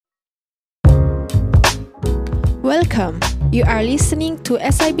Welcome. You are listening to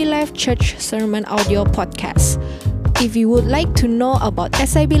SIB Life Church Sermon Audio Podcast. If you would like to know about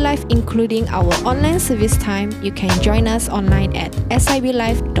SIB Life including our online service time, you can join us online at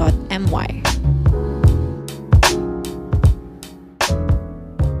siblife.my.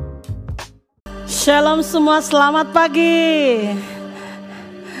 Shalom semua, selamat pagi.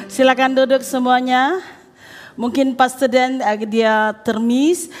 Silakan duduk semuanya. Mungkin Pastor Dan dia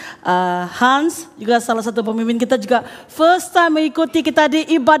termis, Hans juga salah satu pemimpin kita juga first time mengikuti kita di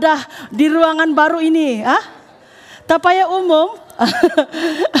ibadah di ruangan baru ini. Tak payah umum.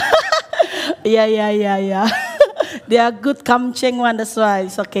 Ya. They are good kamcheng one, that's why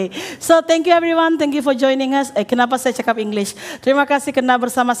it's okay. So thank you everyone, thank you for joining us. Kenapa saya cakap English? Terima kasih karena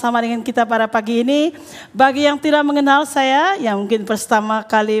bersama-sama dengan kita pada pagi ini. Bagi yang tidak mengenal saya, yang mungkin pertama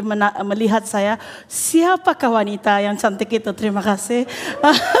kali melihat saya, siapakah wanita yang cantik itu? Terima kasih.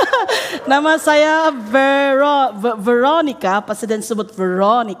 Nama saya Veronica, Presiden sebut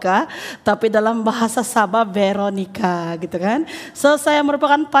Veronica, tapi dalam bahasa Sabah Veronica, gitu kan? So saya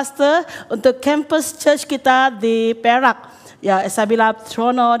merupakan pastor untuk campus church kita di Perak, ya SIB Life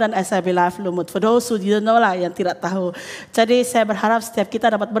Trono dan SIB Life Lumut. For those who didn't know lah, yang tidak tahu. Jadi saya berharap setiap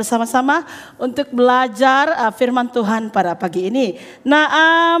kita dapat bersama-sama untuk belajar firman Tuhan pada pagi ini.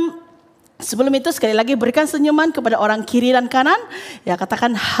 Sebelum itu sekali lagi berikan senyuman kepada orang kiri dan kanan. Ya,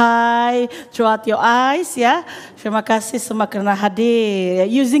 katakan hi throughout your eyes ya. Terima kasih semua karena hadir.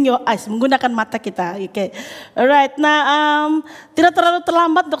 Using your eyes, menggunakan mata kita. Okay. Alright. Tidak terlalu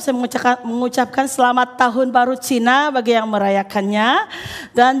terlambat untuk saya mengucapkan selamat tahun baru Cina bagi yang merayakannya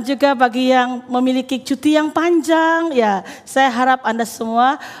dan juga bagi yang memiliki cuti yang panjang. Ya, saya harap Anda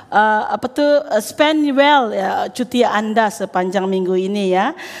semua spend well ya cuti Anda sepanjang minggu ini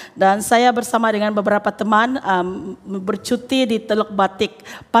ya. Dan saya bersama dengan beberapa teman bercuti di Teluk Batik,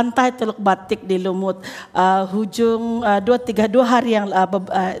 pantai Teluk Batik di Lumut, hujung 2 hari yang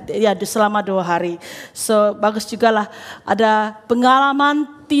selama 2 hari. So bagus juga lah ada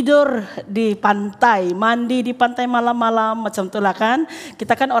pengalaman tidur di pantai, mandi di pantai malam-malam macam itulah kan.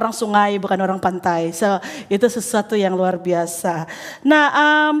 Kita kan orang sungai bukan orang pantai. So itu sesuatu yang luar biasa.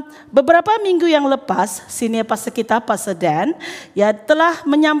 Beberapa minggu yang lepas senior pastor kita Pastor Dan ya telah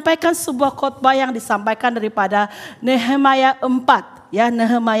menyampaikan sebuah khotbah yang disampaikan daripada Nehemia 4. Ya,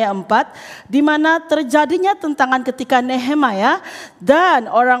 Nehemia 4 di mana terjadinya tentangan ketika Nehemia dan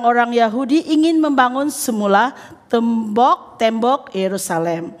orang-orang Yahudi ingin membangun semula tembok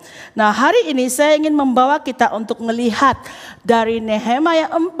Yerusalem. Nah, hari ini saya ingin membawa kita untuk melihat dari Nehemia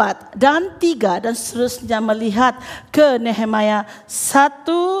 4 dan 3 dan seterusnya melihat ke Nehemia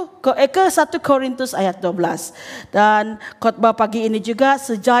 1 Korintus ayat 12. Dan khotbah pagi ini juga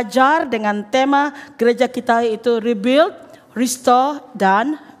sejajar dengan tema gereja kita itu rebuild, restore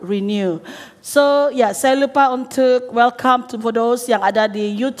dan renew. So saya lupa untuk welcome to for those yang ada di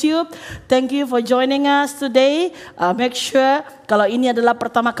YouTube. Thank you for joining us today. Make sure kalau ini adalah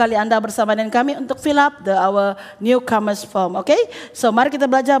pertama kali Anda bersama dengan kami untuk fill up our newcomers form. Okay? So mari kita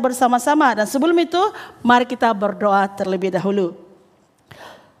belajar bersama-sama dan sebelum itu mari kita berdoa terlebih dahulu.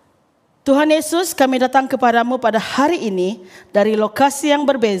 Tuhan Yesus, kami datang kepadamu pada hari ini dari lokasi yang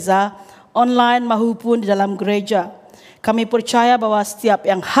berbeza, online maupun di dalam gereja. Kami percaya bahwa setiap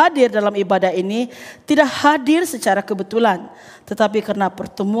yang hadir dalam ibadah ini tidak hadir secara kebetulan, tetapi karena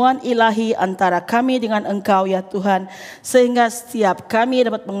pertemuan ilahi antara kami dengan Engkau ya Tuhan, sehingga setiap kami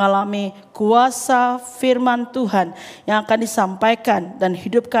dapat mengalami kuasa firman Tuhan yang akan disampaikan dan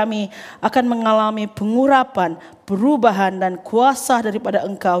hidup kami akan mengalami pengurapan, perubahan dan kuasa daripada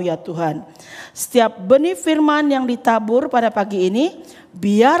Engkau ya Tuhan. Setiap benih firman yang ditabur pada pagi ini,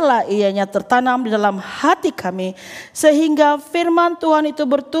 biarlah ianya tertanam di dalam hati kami sehingga firman Tuhan itu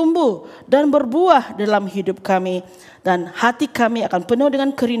bertumbuh dan berbuah dalam hidup kami dan hati kami akan penuh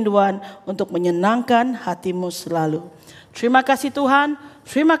dengan kerinduan untuk menyenangkan hati-Mu selalu. Terima kasih Tuhan,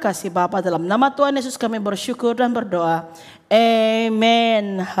 terima kasih Bapa, dalam nama Tuhan Yesus kami bersyukur dan berdoa.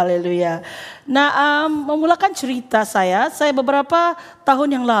 Amen. Haleluya. Memulakan cerita saya beberapa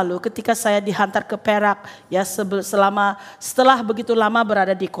tahun yang lalu ketika saya dihantar ke Perak ya setelah begitu lama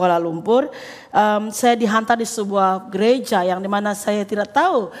berada di Kuala Lumpur, saya dihantar di sebuah gereja yang dimana saya tidak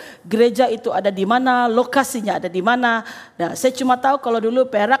tahu gereja itu ada di mana, lokasinya ada di mana. Nah, saya cuma tahu kalau dulu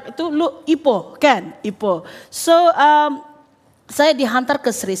Perak itu Ipoh kan, Ipoh. So saya dihantar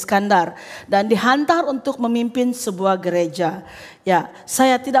ke Sri Iskandar dan dihantar untuk memimpin sebuah gereja. Ya,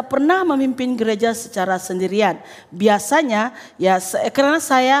 saya tidak pernah memimpin gereja secara sendirian. Biasanya ya karena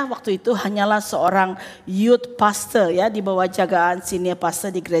saya waktu itu hanyalah seorang youth pastor ya di bawah jagaan senior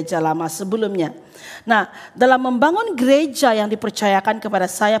pastor di gereja lama sebelumnya. Nah, dalam membangun gereja yang dipercayakan kepada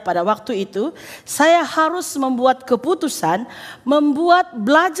saya pada waktu itu, saya harus membuat keputusan,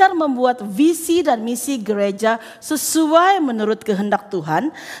 belajar membuat visi dan misi gereja sesuai menurut kehendak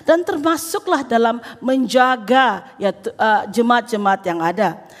Tuhan, dan termasuklah dalam menjaga jemaat-jemaat yang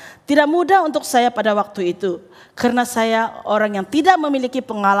ada. Tidak mudah untuk saya pada waktu itu, karena saya orang yang tidak memiliki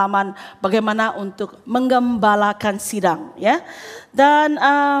pengalaman bagaimana untuk menggembalakan sidang, ya. Dan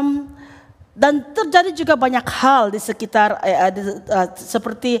terjadi juga banyak hal di sekitar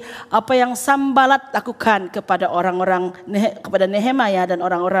seperti apa yang Sanballat lakukan kepada kepada Nehemia dan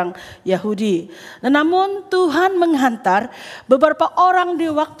orang-orang Yahudi. Namun Tuhan menghantar beberapa orang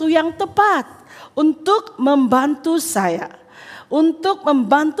di waktu yang tepat untuk membantu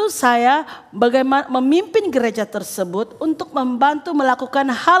saya bagaimana memimpin gereja tersebut, untuk membantu melakukan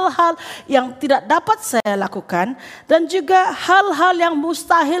hal-hal yang tidak dapat saya lakukan dan juga hal-hal yang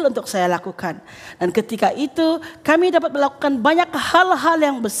mustahil untuk saya lakukan. Dan ketika itu kami dapat melakukan banyak hal-hal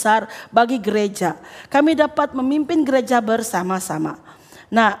yang besar bagi gereja. Kami dapat memimpin gereja bersama-sama.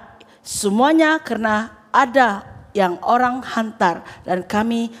 Nah, semuanya karena ada yang orang hantar dan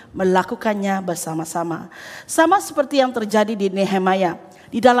kami melakukannya bersama-sama. Sama seperti yang terjadi di Nehemia.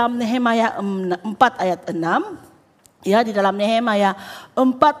 Di dalam Nehemia 4 ayat 6, ya, di dalam Nehemia 4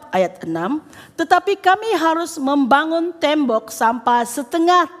 ayat 6, tetapi kami harus membangun tembok sampai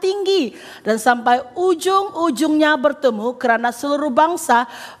setengah tinggi dan sampai ujung-ujungnya bertemu, karena seluruh bangsa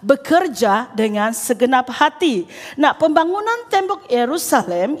bekerja dengan segenap hati. Nah, pembangunan tembok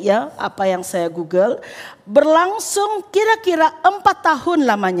Yerusalem, ya, apa yang saya Google, berlangsung kira-kira 4 tahun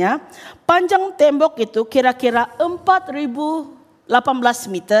lamanya. Panjang tembok itu kira-kira 4.018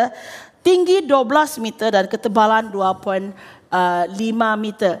 meter, tinggi 12 meter dan ketebalan 2,5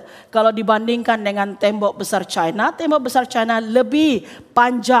 meter. Kalau dibandingkan dengan tembok besar China lebih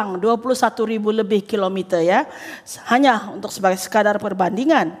panjang, 21.000 lebih kilometer, ya. Hanya untuk sebagai sekadar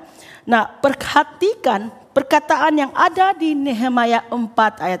perbandingan. Nah, perhatikan perkataan yang ada di Nehemia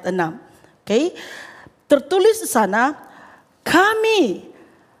 4 ayat 6. Okay? Tertulis di sana,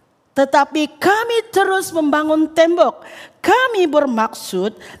 tetapi kami terus membangun tembok. Kami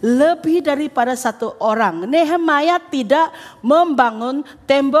bermaksud lebih daripada satu orang. Nehemia tidak membangun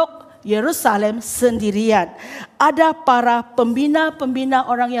tembok Yerusalem sendirian. Ada para pembina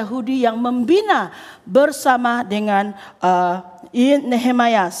orang Yahudi yang membina bersama dengan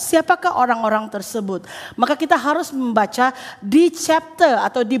Nehemia. Siapakah orang-orang tersebut? Maka kita harus membaca di chapter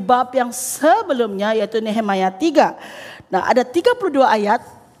atau di bab yang sebelumnya, yaitu Nehemia 3. Nah, ada 32 ayat,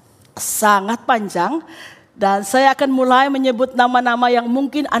 sangat panjang. Dan saya akan mulai menyebut nama-nama yang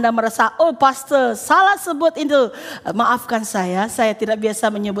mungkin Anda merasa, oh pastor salah sebut itu. Maafkan saya tidak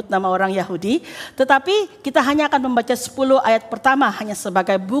biasa menyebut nama orang Yahudi. Tetapi kita hanya akan membaca 10 ayat pertama hanya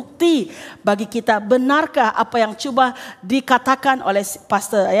sebagai bukti bagi kita, benarkah apa yang coba dikatakan oleh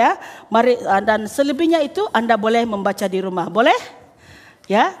pastor, ya. Mari, dan selebihnya itu Anda boleh membaca di rumah. Boleh?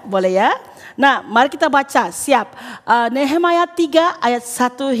 Ya, boleh, ya. Nah, mari kita baca. Siap. Nehemia 3 ayat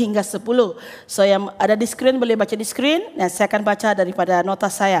 1 hingga 10. So yang ada di screen boleh baca di screen. Nah, saya akan baca daripada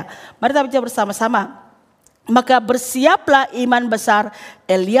nota saya. Mari kita baca bersama-sama. Maka bersiaplah imam besar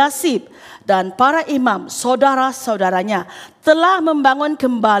Eliasib dan para imam saudara-saudaranya telah membangun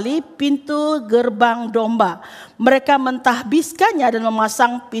kembali pintu gerbang domba. Mereka mentahbiskannya dan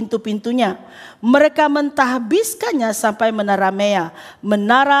memasang pintu-pintunya. Mereka mentahbiskannya sampai menara Mea,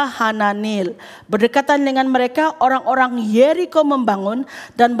 menara Hananil. Berdekatan dengan mereka orang-orang Yeriko membangun,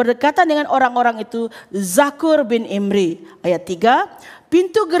 dan berdekatan dengan orang-orang itu Zakur bin Imri. Ayat 3.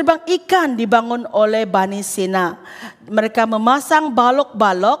 Pintu gerbang ikan dibangun oleh Bani Sina. Mereka memasang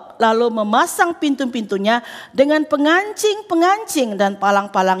balok-balok, lalu memasang pintu-pintunya dengan pengancing-pengancing dan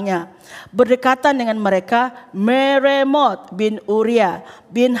palang-palangnya. Berdekatan dengan mereka Meremot bin Uria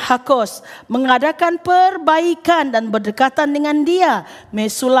bin Hakos mengadakan perbaikan, dan berdekatan dengan dia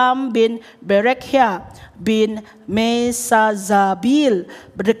Mesulam bin Berekhia bin Mesazabil.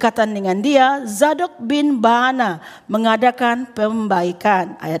 Berdekatan dengan dia Zadok bin Baana mengadakan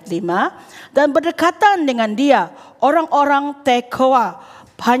pembaikan. Ayat 5. Dan berdekatan dengan dia orang-orang Tekoa.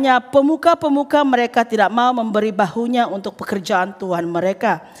 Hanya pemuka-pemuka mereka tidak mau memberi bahunya untuk pekerjaan Tuhan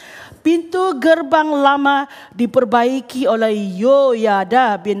mereka. Pintu gerbang lama diperbaiki oleh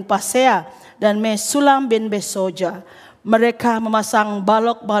Yoyada bin Pasea dan Mesulam bin Besoja. Mereka memasang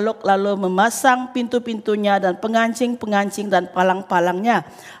balok-balok lalu memasang pintu-pintunya dan pengancing-pengancing dan palang-palangnya.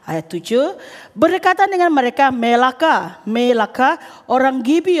 Ayat 7. Berdekatan dengan mereka Melaka orang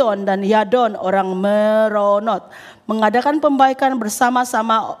Gibeon dan Yadon orang Meronot mengadakan pembaikan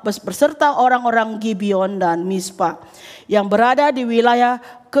bersama-sama beserta orang-orang Gibeon dan Mispa yang berada di wilayah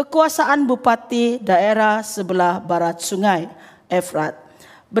kekuasaan bupati daerah sebelah barat sungai Efrat.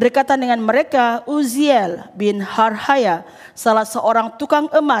 Berdekatan dengan mereka, Uziel bin Harhaya, salah seorang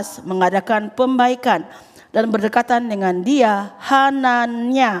tukang emas, mengadakan pembaikan. Dan berdekatan dengan dia,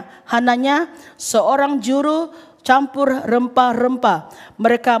 Hananya, seorang juru campur rempah-rempah.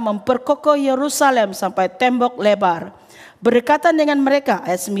 Mereka memperkokoh Yerusalem sampai tembok lebar. Berdekatan dengan mereka,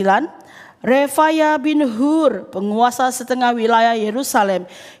 ayat 9, Refaya bin Hur, penguasa setengah wilayah Yerusalem,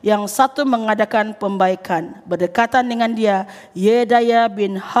 yang satu mengadakan pembaikan. Berdekatan dengan dia, Yedaya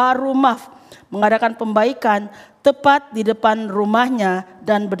bin Harumaf, mengadakan pembaikan tepat di depan rumahnya.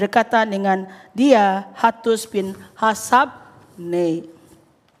 Dan berdekatan dengan dia, Hatus bin Hasabne.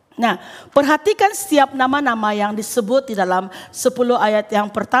 Nah, perhatikan setiap nama-nama yang disebut di dalam 10 ayat yang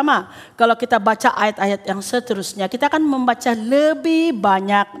pertama. Kalau kita baca ayat-ayat yang seterusnya, kita akan membaca lebih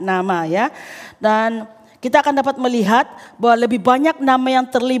banyak nama ya. Dan kita akan dapat melihat bahwa lebih banyak nama yang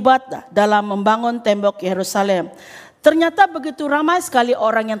terlibat dalam membangun tembok Yerusalem. Ternyata begitu ramai sekali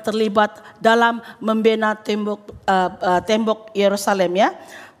orang yang terlibat dalam membina tembok Yerusalem ya.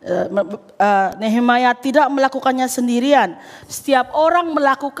 Nehemia tidak melakukannya sendirian. Setiap orang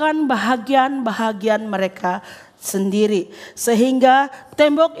melakukan bahagian-bahagian mereka sendiri. Sehingga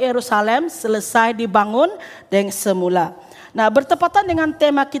tembok Yerusalem selesai dibangun dengan semula. Nah, bertepatan dengan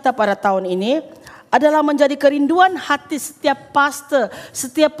tema kita pada tahun ini adalah menjadi kerinduan hati setiap pastor,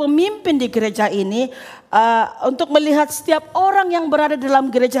 setiap pemimpin di gereja ini untuk melihat setiap orang yang berada dalam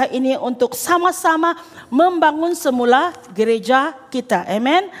gereja ini untuk sama-sama membangun semula gereja kita.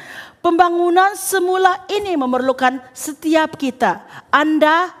 Amen. Pembangunan semula ini memerlukan setiap kita,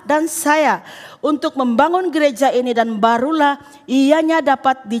 Anda dan saya, untuk membangun gereja ini dan barulah ianya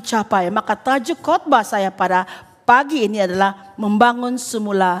dapat dicapai. Maka tajuk khotbah saya pada pagi ini adalah membangun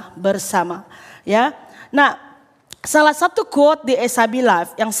semula bersama. Ya, nah salah satu quote di SIB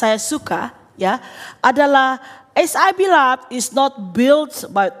Life yang saya suka ya adalah SIB Life is not built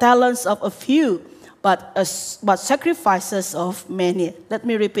by talents of a few, but sacrifices of many. Let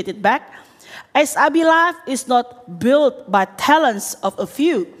me repeat it back. SIB Life is not built by talents of a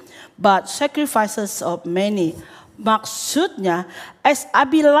few, but sacrifices of many. Maksudnya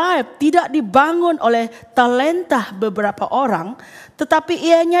SIB Life tidak dibangun oleh talenta beberapa orang, tetapi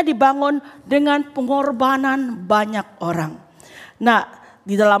ianya dibangun dengan pengorbanan banyak orang. Nah,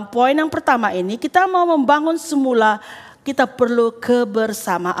 di dalam poin yang pertama ini kita mau membangun semula, kita perlu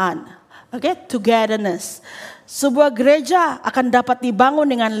kebersamaan. Oke, togetherness. Sebuah gereja akan dapat dibangun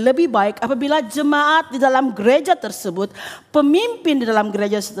dengan lebih baik apabila jemaat di dalam gereja tersebut, pemimpin di dalam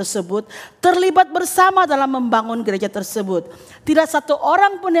gereja tersebut terlibat bersama dalam membangun gereja tersebut. Tidak satu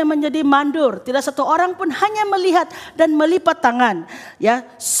orang pun yang menjadi mandur, tidak satu orang pun hanya melihat dan melipat tangan. Ya,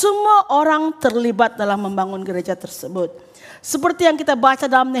 semua orang terlibat dalam membangun gereja tersebut. Seperti yang kita baca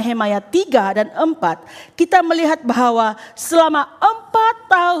dalam Nehemia 3 dan 4, kita melihat bahwa selama 4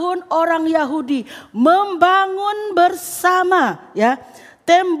 tahun orang Yahudi membangun bersama ya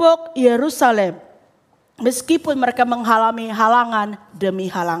tembok Yerusalem. Meskipun mereka mengalami halangan demi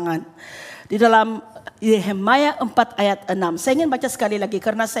halangan. Di dalam Nehemia 4 ayat 6. Saya ingin baca sekali lagi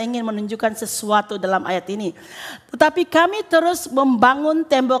karena saya ingin menunjukkan sesuatu dalam ayat ini. Tetapi kami terus membangun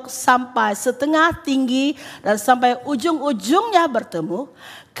tembok sampai setengah tinggi dan sampai ujung-ujungnya bertemu.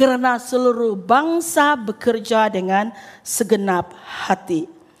 Karena seluruh bangsa bekerja dengan segenap hati.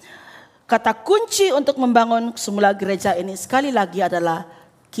 Kata kunci untuk membangun semula gereja ini sekali lagi adalah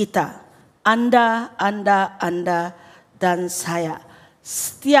kita. Anda, dan saya.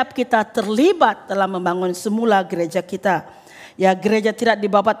 Setiap kita terlibat dalam membangun semula gereja kita. Ya, gereja tidak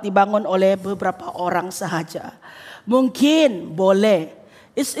dibangun oleh beberapa orang sahaja. Mungkin boleh.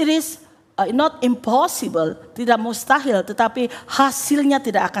 It is not impossible, tidak mustahil, tetapi hasilnya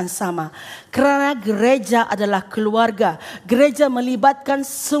tidak akan sama. Karena gereja adalah keluarga. Gereja melibatkan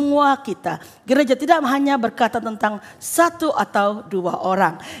semua kita. Gereja tidak hanya berkata tentang satu atau dua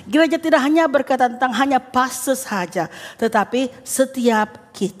orang. Gereja tidak hanya berkata tentang hanya pastor saja, tetapi setiap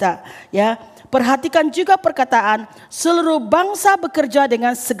kita. Ya, perhatikan juga perkataan seluruh bangsa bekerja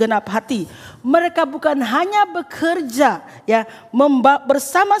dengan segenap hati. Mereka bukan hanya bekerja ya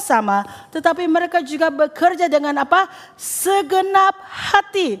bersama-sama, tetapi mereka juga bekerja dengan apa? Segenap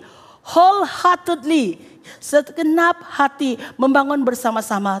hati, wholeheartedly, segenap hati membangun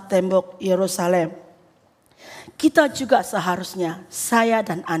bersama-sama tembok Yerusalem. Kita juga seharusnya, saya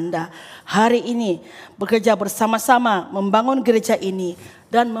dan Anda, hari ini bekerja bersama-sama membangun gereja ini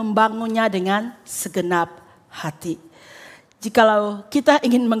dan membangunnya dengan segenap hati. Jikalau kita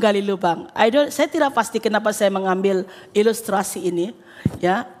ingin menggali lubang, saya tidak pasti kenapa saya mengambil ilustrasi ini.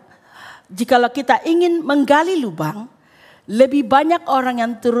 Ya, jikalau kita ingin menggali lubang, lebih banyak orang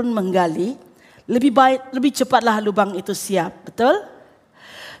yang turun menggali, lebih cepatlah lubang itu siap. Betul?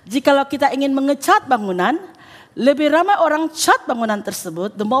 Jikalau kita ingin mengecat bangunan, lebih ramai orang cat bangunan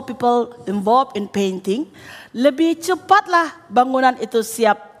tersebut, the more people involved in painting, lebih cepatlah bangunan itu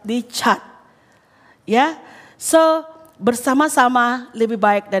siap dicat. Ya, so bersama-sama lebih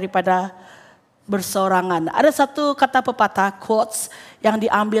baik daripada bersorangan. Ada satu kata pepatah, quotes yang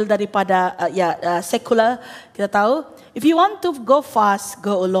diambil daripada sekular. Kita tahu, if you want to go fast,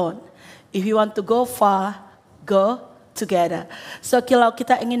 go alone. If you want to go far, go together. So kalau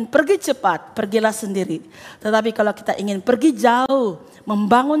kita ingin pergi cepat, pergilah sendiri. Tetapi kalau kita ingin pergi jauh,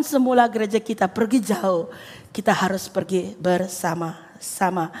 membangun semula gereja kita pergi jauh, kita harus pergi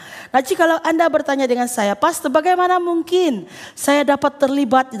bersama-sama. Nah, jikalau Anda bertanya dengan saya, Pastor, bagaimana mungkin saya dapat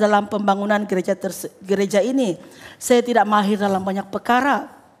terlibat di dalam pembangunan gereja ini? Saya tidak mahir dalam banyak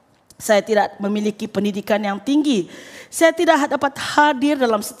perkara. Saya tidak memiliki pendidikan yang tinggi. Saya tidak dapat hadir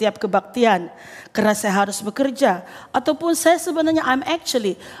dalam setiap kebaktian karena saya harus bekerja. Ataupun saya sebenarnya I'm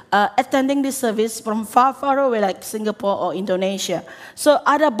actually attending this service from far away like Singapore or Indonesia. So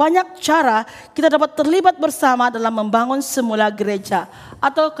ada banyak cara kita dapat terlibat bersama dalam membangun semula gereja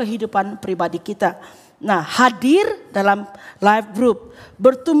atau kehidupan pribadi kita. Nah, hadir dalam live group,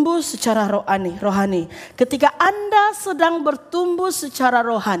 bertumbuh secara rohani. Ketika Anda sedang bertumbuh secara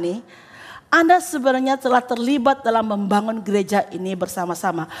rohani, Anda sebenarnya telah terlibat dalam membangun gereja ini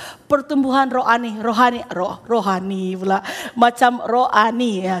bersama-sama. Pertumbuhan rohani pula. Macam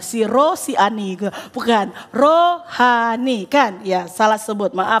rohani ya, si ani, bukan rohani kan? Ya, salah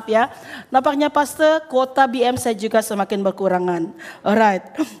sebut, maaf ya. Nampaknya Pastor, kuota BM saya juga semakin berkurangan. Alright.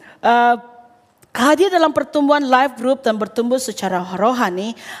 Hadir dalam pertumbuhan live group dan bertumbuh secara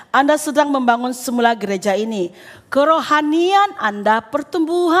rohani, Anda sedang membangun semula gereja ini. Kerohanian Anda,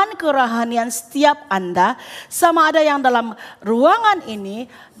 pertumbuhan kerohanian setiap Anda, sama ada yang dalam ruangan ini,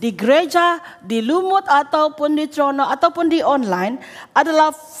 di gereja, di Lumut ataupun di Trono ataupun di online,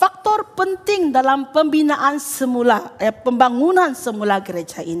 adalah faktor penting dalam pembinaan semula, pembangunan semula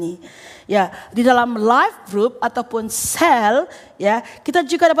gereja ini. Ya, di dalam live group ataupun sel, ya, kita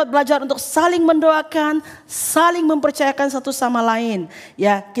juga dapat belajar untuk saling mendoakan, saling mempercayakan satu sama lain.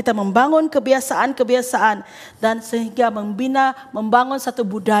 Ya, kita membangun kebiasaan-kebiasaan dan sehingga membangun satu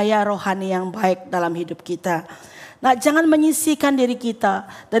budaya rohani yang baik dalam hidup kita. Nah, jangan menyisihkan diri kita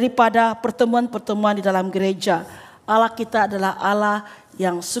daripada pertemuan-pertemuan di dalam gereja. Allah kita adalah Allah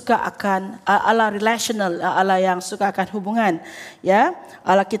yang suka akan Allah relational, Allah yang suka akan hubungan, ya.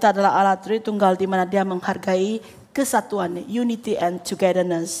 Allah kita adalah Allah Tritunggal di mana Dia menghargai kesatuan, unity and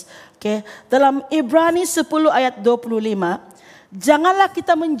togetherness. Okay. Dalam Ibrani 10 ayat 25, janganlah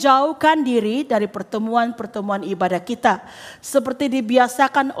kita menjauhkan diri dari pertemuan-pertemuan ibadah kita seperti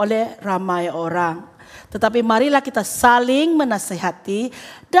dibiasakan oleh ramai orang. Tetapi marilah kita saling menasihati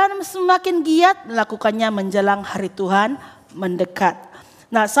dan semakin giat melakukannya menjelang hari Tuhan mendekat.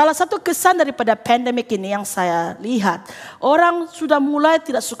 Nah, salah satu kesan daripada pandemik ini yang saya lihat, orang sudah mulai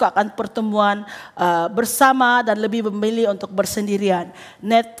tidak suka akan pertemuan bersama dan lebih memilih untuk bersendirian.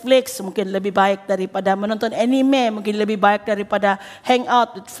 Netflix mungkin lebih baik daripada menonton anime, mungkin lebih baik daripada hang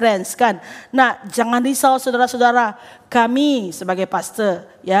out with friends kan. Nah, jangan risau saudara-saudara, kami sebagai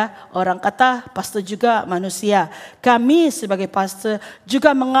pastor, ya, orang kata pastor juga manusia. Kami sebagai pastor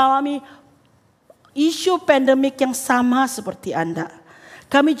juga mengalami isu pandemik yang sama seperti Anda.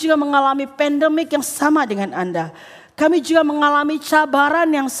 Kami juga mengalami pandemik yang sama dengan Anda. Kami juga mengalami cabaran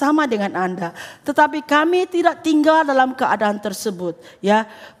yang sama dengan Anda. Tetapi kami tidak tinggal dalam keadaan tersebut. Ya,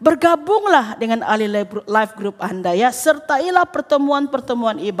 bergabunglah dengan ahli live group Anda. Ya, sertailah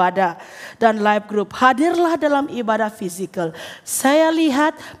pertemuan-pertemuan ibadah dan live group. Hadirlah dalam ibadah fisikal. Saya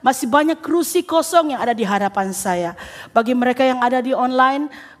lihat masih banyak kursi kosong yang ada di hadapan saya. Bagi mereka yang ada di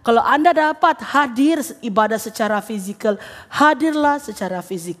online, kalau Anda dapat hadir ibadah secara fisikal, hadirlah secara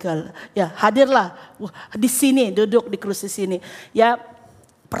fisikal. Ya, hadirlah di sini, duduk di kursi sini. Ya,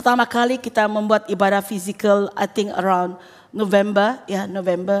 pertama kali kita membuat ibadah fisikal, I think around November,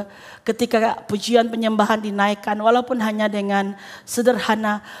 ketika pujian penyembahan dinaikkan, walaupun hanya dengan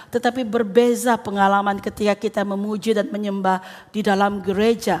sederhana, tetapi berbeza pengalaman ketika kita memuji dan menyembah di dalam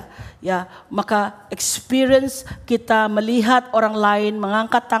gereja. Ya, maka experience kita melihat orang lain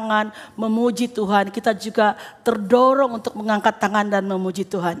mengangkat tangan, memuji Tuhan, kita juga terdorong untuk mengangkat tangan dan memuji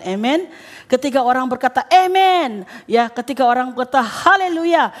Tuhan. Amen. Ketika orang berkata amen, ya, ketika orang berkata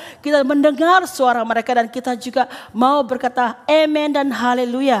haleluya, kita mendengar suara mereka dan kita juga mau berkata amen dan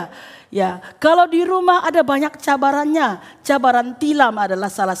haleluya. Ya, kalau di rumah ada banyak cabarannya. Cabaran tilam adalah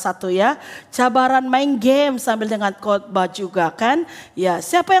salah satu ya. Cabaran main game sambil dengan khotbah juga kan. Ya,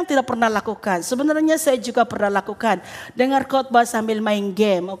 siapa yang tidak pernah lakukan? Sebenarnya saya juga pernah lakukan. Dengar khotbah sambil main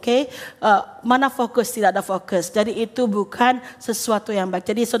game, oke? Mana fokus, tidak ada fokus. Jadi itu bukan sesuatu yang baik.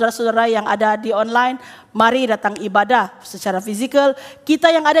 Jadi saudara-saudara yang ada di online, mari datang ibadah secara fisikal. Kita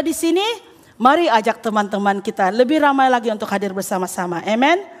yang ada di sini, mari ajak teman-teman kita lebih ramai lagi untuk hadir bersama-sama.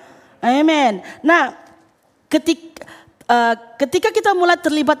 Amen. Amen. Nah, ketika kita mulai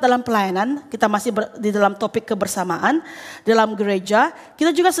terlibat dalam pelayanan, kita masih di dalam topik kebersamaan dalam gereja, kita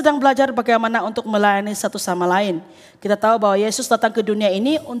juga sedang belajar bagaimana untuk melayani satu sama lain. Kita tahu bahwa Yesus datang ke dunia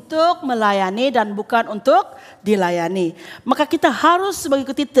ini untuk melayani dan bukan untuk dilayani. Maka kita harus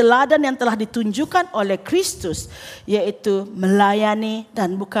mengikuti teladan yang telah ditunjukkan oleh Kristus, yaitu melayani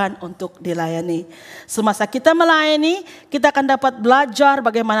dan bukan untuk dilayani. Semasa kita melayani, kita akan dapat belajar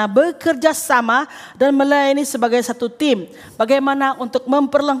bagaimana bekerja sama dan melayani sebagai satu tim. Bagaimana untuk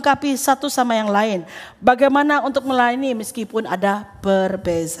memperlengkapi satu sama yang lain. Bagaimana untuk melayani meskipun ada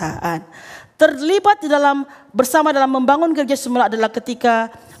perbezaan. Terlibat di dalam bersama dalam membangun gereja semula adalah ketika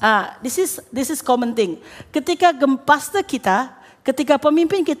this is common thing. Ketika pastor kita, ketika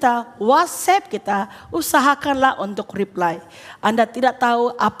pemimpin kita, WhatsApp kita, usahakanlah untuk reply. Anda tidak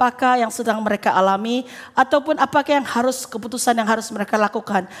tahu apakah yang sedang mereka alami ataupun apakah yang keputusan yang harus mereka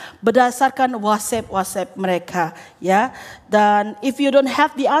lakukan berdasarkan WhatsApp mereka, ya. Dan if you don't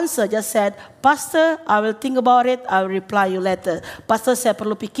have the answer, just said, Pastor, I will think about it, I will reply you later. Pastor, saya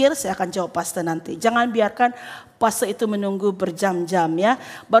perlu pikir, saya akan jawab pastor nanti. Jangan biarkan pastor itu menunggu berjam-jam ya.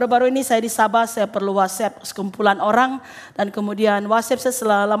 Baru-baru ini saya di Sabah, saya perlu WhatsApp sekumpulan orang dan kemudian WhatsApp saya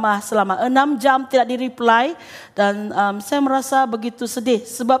selama 6 jam tidak di-reply dan saya merasa begitu sedih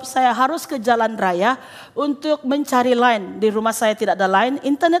sebab saya harus ke jalan raya untuk mencari line. Di rumah saya tidak ada line,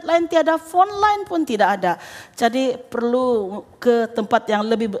 internet line tiada, phone line pun tidak ada. Jadi perlu ke tempat yang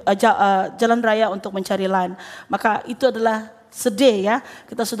lebih jalan raya untuk mencari line. Maka itu adalah sedih ya.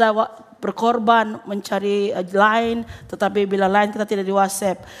 Kita sudah berkorban mencari line, tetapi bila line kita tidak di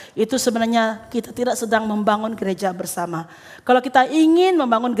WhatsApp, itu sebenarnya kita tidak sedang membangun gereja bersama. Kalau kita ingin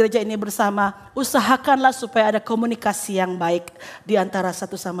membangun gereja ini bersama, usahakanlah supaya ada komunikasi yang baik di antara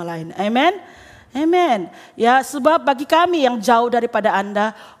satu sama lain. Amen. Amen. Ya, sebab bagi kami yang jauh daripada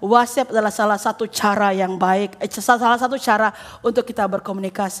Anda, WhatsApp adalah salah satu cara yang baik, salah satu cara untuk kita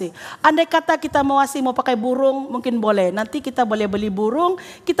berkomunikasi. Andai kata kita mau pakai burung, mungkin boleh. Nanti kita boleh beli burung,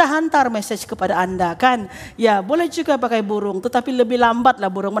 kita hantar message kepada Anda kan. Ya, boleh juga pakai burung, tetapi lebih lambat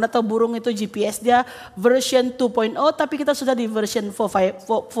lah burung. Mana tahu burung itu GPS dia version 2.0, tapi kita sudah di version 5.0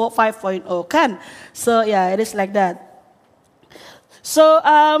 kan. So yeah, it is like that. So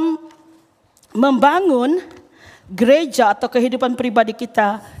membangun gereja atau kehidupan pribadi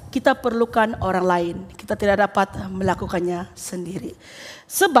kita perlukan orang lain. Kita tidak dapat melakukannya sendiri.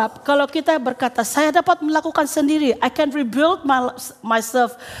 Sebab kalau kita berkata, saya dapat melakukan sendiri, I can rebuild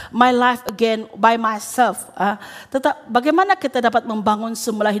my life again by myself. Tetap bagaimana kita dapat membangun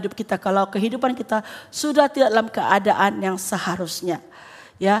semula hidup kita kalau kehidupan kita sudah tidak dalam keadaan yang seharusnya.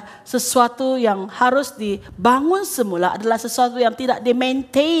 Ya, sesuatu yang harus dibangun semula adalah sesuatu yang tidak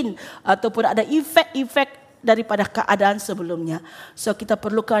di-maintain ataupun ada efek-efek daripada keadaan sebelumnya. So kita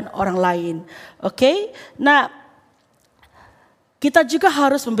perlukan orang lain. Okay? Nah, kita juga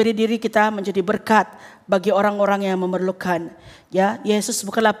harus memberi diri kita menjadi berkat bagi orang-orang yang memerlukan. Ya, Yesus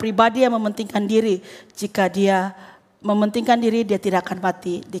bukanlah pribadi yang mementingkan diri. Jika dia mementingkan diri, dia tidak akan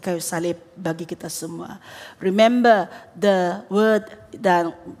mati di kayu salib bagi kita semua. Remember the word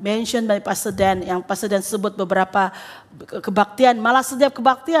dan mention by Pastor Dan, yang Pastor Dan sebut beberapa kebaktian, malah setiap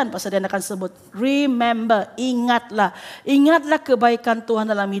kebaktian Pastor Dan akan sebut, remember, ingatlah kebaikan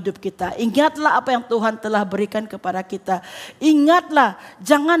Tuhan dalam hidup kita, ingatlah apa yang Tuhan telah berikan kepada kita, ingatlah,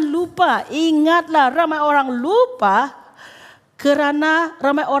 jangan lupa, ingatlah. Ramai orang lupa karena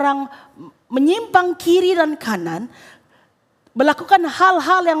ramai orang menyimpang kiri dan kanan, melakukan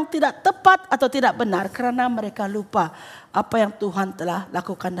hal-hal yang tidak tepat atau tidak benar karena mereka lupa apa yang Tuhan telah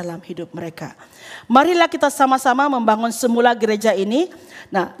lakukan dalam hidup mereka. Marilah kita sama-sama membangun semula gereja ini.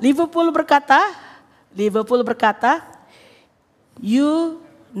 Nah, Liverpool berkata, you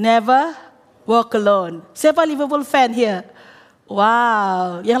never walk alone. Siapa Liverpool fan here?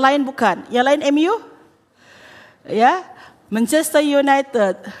 Wow, yang lain bukan? Yang lain MU? Ya, Manchester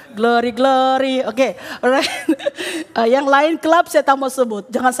United, glory. Okay, alright. Yang lain klub saya tak mau sebut,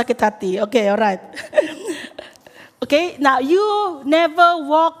 jangan sakit hati. Okay, alright. Okay, now you never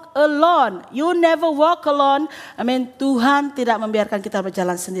walk alone. I mean, Tuhan tidak membiarkan kita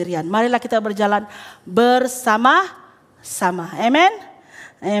berjalan sendirian. Marilah kita berjalan bersama-sama. Amen.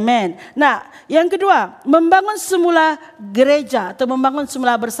 Amen. Nah, yang kedua, membangun semula gereja atau membangun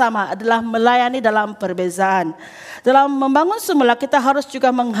semula bersama adalah melayani dalam perbezaan. Dalam membangun semula kita harus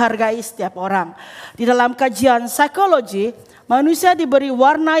juga menghargai setiap orang. Di dalam kajian psikologi, manusia diberi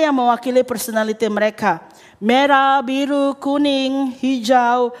warna yang mewakili personality mereka. Merah, biru, kuning,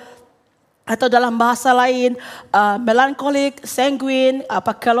 hijau, atau dalam bahasa lain melankolik, sanguine,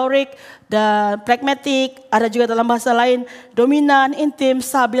 kalorik dan pragmatik. Ada juga dalam bahasa lain dominan, intim,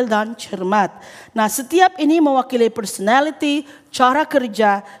 stabil dan cermat. Nah, setiap ini mewakili personality, cara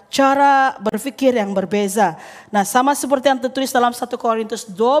kerja, cara berpikir yang berbeza. Nah, sama seperti yang tertulis dalam 1 Korintus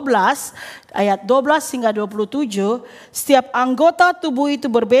 12 ayat 12 hingga 27, setiap anggota tubuh itu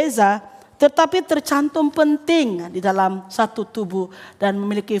berbeza, tetapi tercantum penting di dalam satu tubuh dan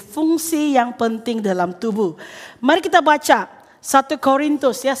memiliki fungsi yang penting dalam tubuh. Mari kita baca 1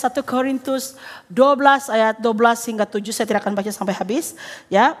 Korintus ya, 1 Korintus 12 ayat 12 hingga 7. Saya tidak akan baca sampai habis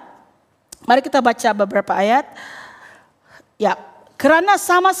ya. Mari kita baca beberapa ayat. Ya, karena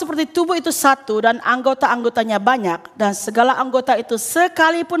sama seperti tubuh itu satu dan anggota-anggotanya banyak, dan segala anggota itu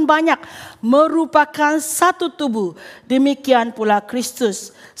sekalipun banyak merupakan satu tubuh, demikian pula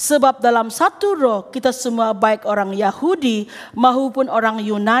Kristus. Sebab dalam satu roh kita semua, baik orang Yahudi maupun orang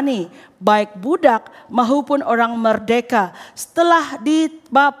Yunani, baik budak maupun orang merdeka, setelah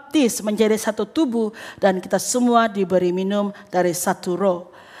dibaptis menjadi satu tubuh, dan kita semua diberi minum dari satu roh.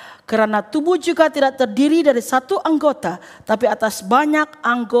 Karena tubuh juga tidak terdiri dari satu anggota, tapi atas banyak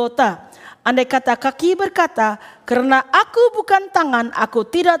anggota. Andai kata kaki berkata, karena aku bukan tangan, aku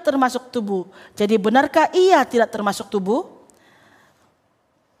tidak termasuk tubuh. Jadi benarkah ia tidak termasuk tubuh?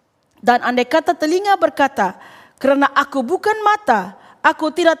 Dan andai kata telinga berkata, karena aku bukan mata, aku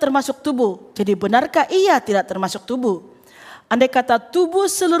tidak termasuk tubuh. Jadi benarkah ia tidak termasuk tubuh? Andai kata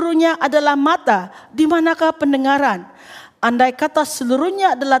tubuh seluruhnya adalah mata, di manakah pendengaran? Andai kata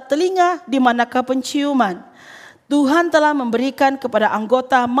seluruhnya adalah telinga, di manakah penciuman? Tuhan telah memberikan kepada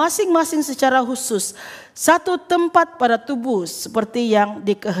anggota masing-masing secara khusus satu tempat pada tubuh seperti yang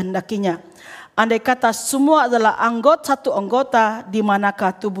dikehendakinya. Andai kata semua adalah satu anggota, di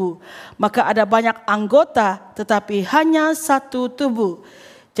manakah tubuh? Maka ada banyak anggota tetapi hanya satu tubuh.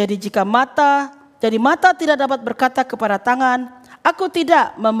 Jadi mata tidak dapat berkata kepada tangan, aku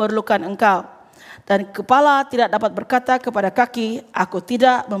tidak memerlukan engkau. Dan kepala tidak dapat berkata kepada kaki, aku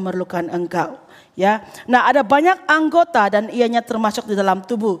tidak memerlukan engkau. Ya, nah ada banyak anggota dan ianya termasuk di dalam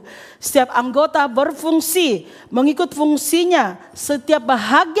tubuh. Setiap anggota berfungsi mengikut fungsinya. Setiap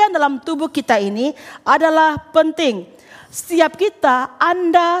bahagian dalam tubuh kita ini adalah penting. Setiap kita,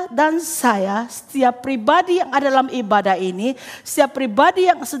 Anda dan saya, setiap pribadi yang ada dalam ibadah ini, setiap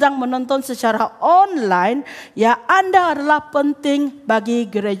pribadi yang sedang menonton secara online, ya Anda adalah penting bagi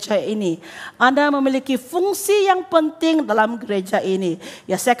gereja ini. Anda memiliki fungsi yang penting dalam gereja ini.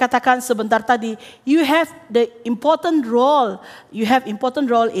 Ya, saya katakan sebentar tadi, you have the important role. You have important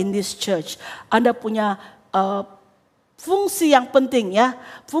role in this church. Anda punya fungsi yang penting ya,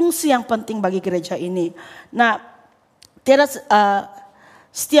 fungsi yang penting bagi gereja ini. Nah,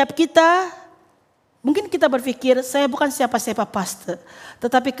 setiap kita, mungkin kita berpikir saya bukan siapa-siapa pastor,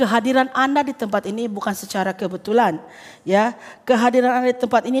 tetapi kehadiran Anda di tempat ini bukan secara kebetulan. Ya, kehadiran Anda di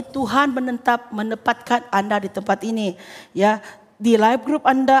tempat ini Tuhan menempatkan Anda di tempat ini. Ya, di live group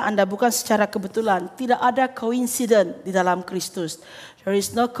Anda bukan secara kebetulan. Tidak ada coincidence di dalam Kristus. There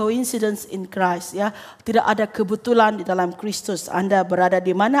is no coincidence in Christ. Ya, tidak ada kebetulan di dalam Kristus. Anda berada di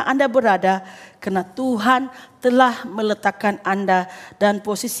mana Anda berada karena Tuhan telah meletakkan Anda dan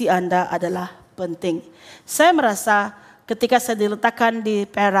posisi Anda adalah penting. Saya merasa ketika saya diletakkan di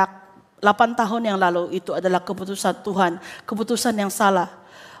Perak 8 tahun yang lalu, itu adalah keputusan Tuhan, keputusan yang salah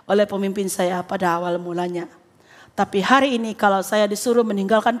oleh pemimpin saya pada awal mulanya. Tapi hari ini kalau saya disuruh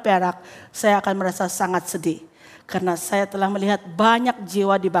meninggalkan Perak, saya akan merasa sangat sedih. Karena saya telah melihat banyak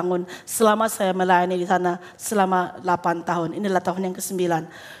jiwa dibangun selama saya melayani di sana selama 8 tahun. Inilah tahun yang ke-9.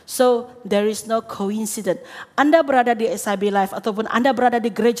 So, there is no coincidence. Anda berada di SIB Life ataupun Anda berada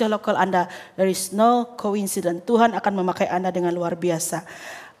di gereja lokal Anda, there is no coincidence. Tuhan akan memakai Anda dengan luar biasa.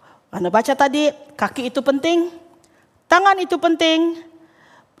 Anda baca tadi, kaki itu penting, tangan itu penting,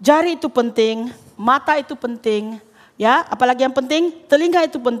 jari itu penting, mata itu penting, ya, apalagi yang penting, telinga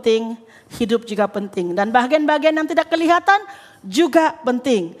itu penting, hidup juga penting, dan bagian-bagian yang tidak kelihatan juga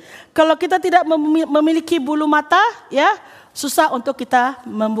penting. Kalau kita tidak memiliki bulu mata, ya, susah untuk kita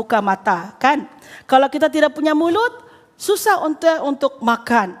membuka mata, kan? Kalau kita tidak punya mulut, susah untuk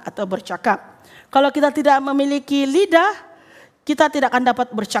makan atau bercakap. Kalau kita tidak memiliki lidah, kita tidak akan dapat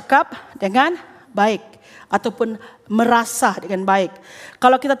bercakap dengan baik ataupun merasa dengan baik.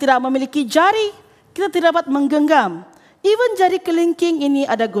 Kalau kita tidak memiliki jari, kita tidak dapat menggenggam. Even jari kelingking ini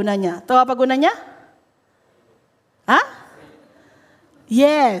ada gunanya. Tahu apa gunanya? Hah?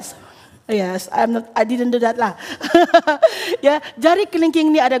 Yes. Yes, I didn't do that lah. Ya, jari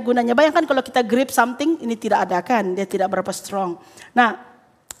kelingking ini ada gunanya. Bayangkan kalau kita grip something, ini tidak ada kan, dia tidak berapa strong. Nah,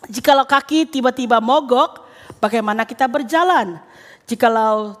 jikalau kaki tiba-tiba mogok, bagaimana kita berjalan?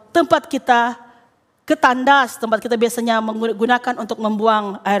 Jikalau tempat kita ke tandas, tempat kita biasanya menggunakan untuk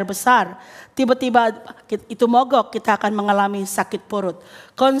membuang air besar, tiba-tiba itu mogok, kita akan mengalami sakit perut.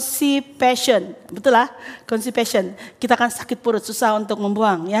 Constipation, betul lah, constipation. Kita akan sakit perut, susah untuk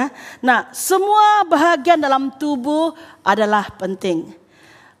membuang ya. Nah, semua bahagian dalam tubuh adalah penting.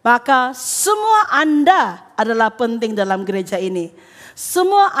 Maka semua Anda adalah penting dalam gereja ini.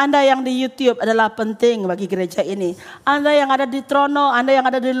 Semua Anda yang di YouTube adalah penting bagi gereja ini. Anda yang ada di Trono, Anda yang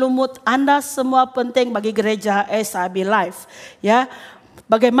ada di Lumut, Anda semua penting bagi gereja SIB Life. Ya,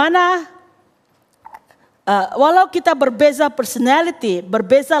 bagaimana? Walau kita berbeza personality,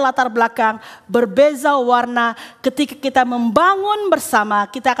 berbeza latar belakang, berbeza warna, ketika kita membangun bersama,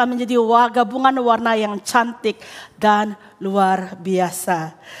 kita akan menjadi gabungan warna yang cantik dan luar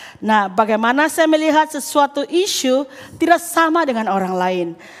biasa. Nah, bagaimana saya melihat sesuatu isu tidak sama dengan orang lain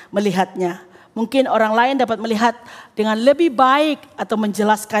melihatnya. Mungkin orang lain dapat melihat dengan lebih baik atau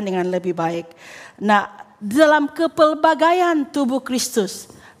menjelaskan dengan lebih baik. Nah, dalam kepelbagaian tubuh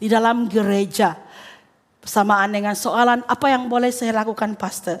Kristus, di dalam gereja, bersamaan dengan soalan apa yang boleh saya lakukan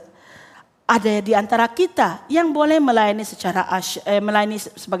pastor. Ada di antara kita yang boleh melayani melayani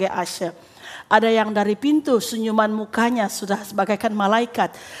sebagai usher. Ada yang dari pintu senyuman mukanya sudah sebagaikan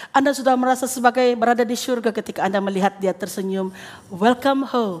malaikat. Anda sudah merasa sebagai berada di surga ketika Anda melihat dia tersenyum. Welcome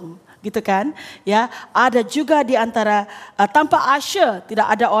home. Gitu kan, ya. Ada juga di antara tanpa usher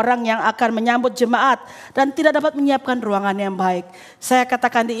tidak ada orang yang akan menyambut jemaat dan tidak dapat menyiapkan ruangan yang baik. Saya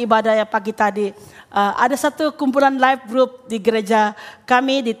katakan di ibadah yang pagi tadi, ada satu kumpulan live group di gereja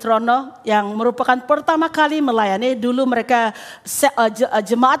kami di Trono yang merupakan pertama kali melayani. Dulu mereka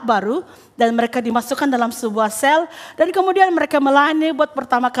jemaat baru dan mereka dimasukkan dalam sebuah sel dan kemudian mereka melayani buat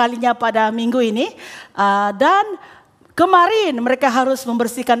pertama kalinya pada minggu ini dan kemarin mereka harus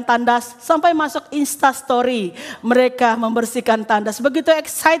membersihkan tandas sampai masuk Insta Story. Mereka membersihkan tandas. Begitu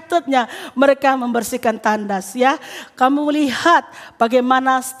excitednya mereka membersihkan tandas ya. Kamu melihat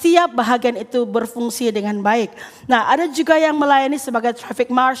bagaimana setiap bahagian itu berfungsi dengan baik. Nah, ada juga yang melayani sebagai traffic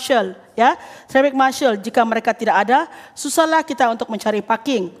marshal ya. Traffic marshal jika mereka tidak ada, susahlah kita untuk mencari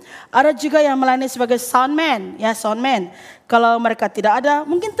parking. Ada juga yang melayani sebagai soundman ya, soundman. Kalau mereka tidak ada,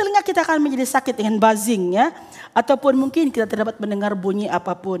 mungkin telinga kita akan menjadi sakit dengan buzzing ya. Ataupun mungkin kita tidak dapat mendengar bunyi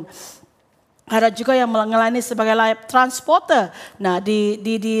apapun. Ada juga yang melayani sebagai live transporter. Nah,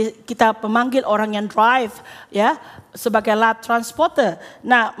 kita pemanggil orang yang drive ya sebagai live transporter.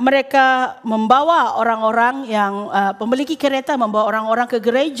 Nah, mereka membawa orang-orang yang memiliki kereta, membawa orang-orang ke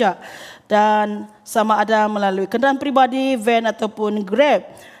gereja dan sama ada melalui kendaraan pribadi, van ataupun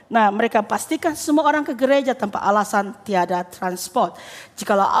Grab. Nah, mereka pastikan semua orang ke gereja tanpa alasan tiada transport.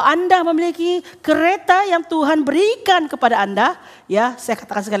 Jikalau Anda memiliki kereta yang Tuhan berikan kepada Anda, ya, saya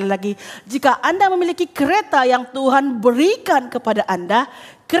katakan sekali lagi, jika Anda memiliki kereta yang Tuhan berikan kepada Anda,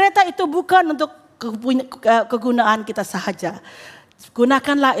 kereta itu bukan untuk kegunaan kita sahaja.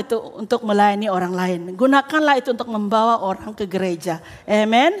 Gunakanlah itu untuk melayani orang lain. Gunakanlah itu untuk membawa orang ke gereja.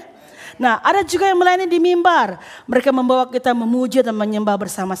 Amen. Nah, ada juga yang melayani di mimbar. Mereka membawa kita memuji dan menyembah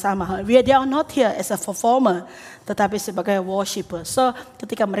bersama-sama. They are not here as a performer, tetapi sebagai worshiper. So,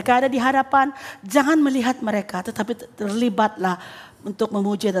 ketika mereka ada di hadapan, jangan melihat mereka, tetapi terlibatlah untuk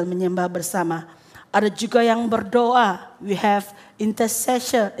memuji dan menyembah bersama. Ada juga yang berdoa. We have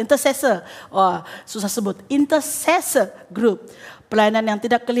intercessor. Oh, susah sebut. Intercessor group. Pelayanan yang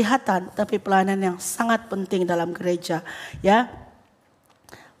tidak kelihatan, tapi pelayanan yang sangat penting dalam gereja. Ya.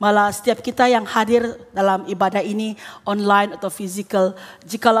 Malah setiap kita yang hadir dalam ibadah ini online atau fisikal,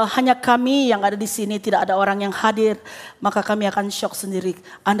 jikalau hanya kami yang ada di sini tidak ada orang yang hadir, maka kami akan syok sendiri.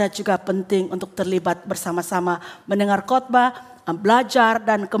 Anda juga penting untuk terlibat bersama-sama mendengar khotbah, belajar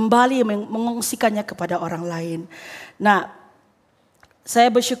dan kembali mengungsikannya kepada orang lain. Nah,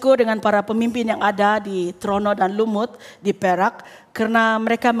 saya bersyukur dengan para pemimpin yang ada di Trono dan Lumut di Perak karena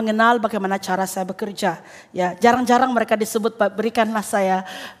mereka mengenal bagaimana cara saya bekerja. Ya, jarang-jarang mereka disebut, berikanlah saya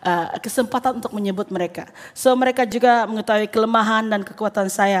kesempatan untuk menyebut mereka. So mereka juga mengetahui kelemahan dan kekuatan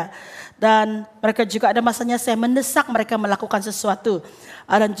saya. Dan mereka juga ada masanya saya mendesak mereka melakukan sesuatu.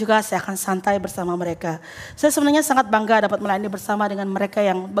 Dan juga saya akan santai bersama mereka. Saya sebenarnya sangat bangga dapat melayani bersama dengan mereka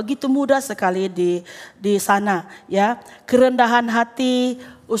yang begitu muda sekali di sana. Ya, kerendahan hati,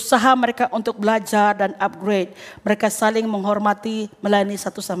 usaha mereka untuk belajar dan upgrade. Mereka saling menghormati, melayani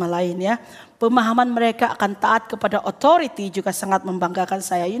satu sama lain ya. Pemahaman mereka akan taat kepada authority juga sangat membanggakan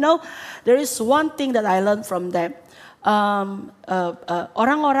saya. You know, there is one thing that I learned from them.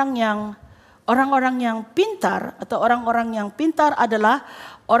 Orang-orang yang pintar atau orang-orang yang pintar adalah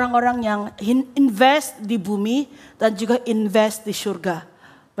orang-orang yang invest di bumi dan juga invest di surga.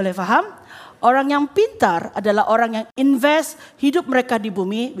 Boleh paham? Orang yang pintar adalah orang yang invest hidup mereka di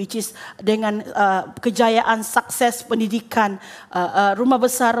bumi, which is dengan kejayaan, sukses, pendidikan, rumah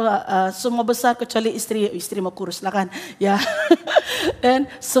besar, semua besar kecuali istri mau kurus lah kan, ya. Dan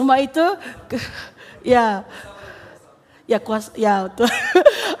semua itu, ya. Ya kuasa, ya betul.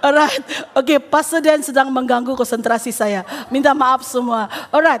 Alright, okay, Pastor Dan sedang mengganggu konsentrasi saya. Minta maaf semua.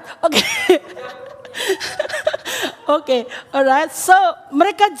 Alright, okay. Okay, alright. So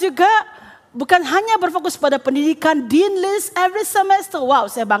mereka juga bukan hanya berfokus pada pendidikan, dean list every semester. Wow,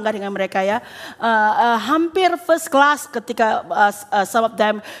 saya bangga dengan mereka ya. Hampir first class ketika some of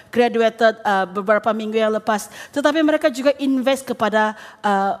them graduated beberapa minggu yang lepas. Tetapi mereka juga invest kepada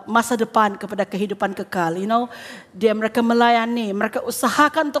masa depan, kepada kehidupan kekal. You know, mereka melayani, mereka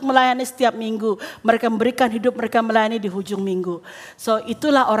usahakan untuk melayani setiap minggu. Mereka memberikan hidup mereka melayani di hujung minggu. So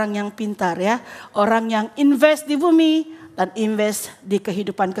itulah orang yang pintar ya. Orang yang invest di bumi dan invest di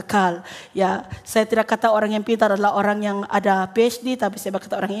kehidupan kekal. Ya, saya tidak kata orang yang pintar adalah orang yang ada PhD, tapi saya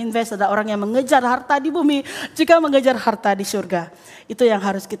berkata orang yang invest adalah orang yang mengejar harta di bumi, juga mengejar harta di surga. Itu yang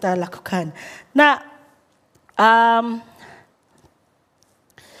harus kita lakukan. Nah,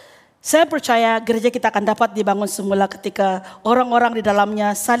 saya percaya gereja kita akan dapat dibangun semula ketika orang-orang di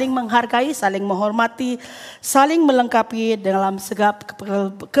dalamnya saling menghargai, saling menghormati, saling melengkapi dalam segala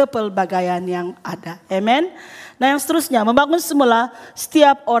kepelbagaian yang ada. Amen. Nah yang seterusnya, membangun semula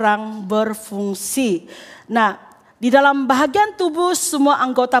setiap orang berfungsi. Nah di dalam bahagian tubuh semua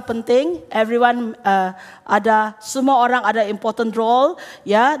anggota penting, everyone semua orang ada important role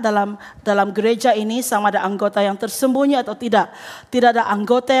ya dalam gereja ini, sama ada anggota yang tersembunyi atau tidak. Tidak ada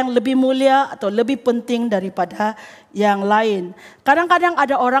anggota yang lebih mulia atau lebih penting daripada yang lain. Kadang-kadang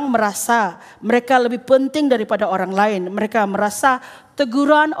ada orang merasa mereka lebih penting daripada orang lain. Mereka merasa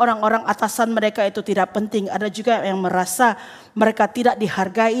teguran orang-orang atasan mereka itu tidak penting. Ada juga yang merasa mereka tidak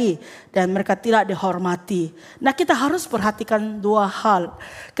dihargai dan mereka tidak dihormati. Nah kita harus perhatikan dua hal.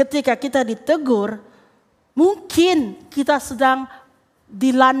 Ketika kita ditegur, mungkin kita sedang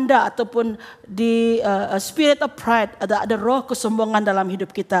dilanda ataupun di spirit of pride, ada roh kesombongan dalam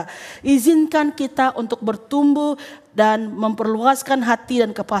hidup kita. Izinkan kita untuk bertumbuh dan memperluaskan hati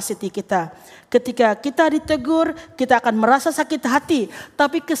dan kapasiti kita. Ketika kita ditegur, kita akan merasa sakit hati,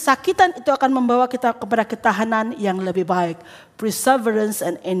 tapi kesakitan itu akan membawa kita kepada ketahanan yang lebih baik, perseverance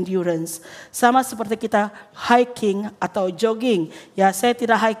and endurance. Sama seperti kita hiking atau jogging. Ya, saya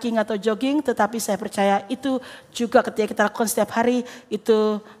tidak hiking atau jogging, tetapi saya percaya itu juga ketika kita lakukan setiap hari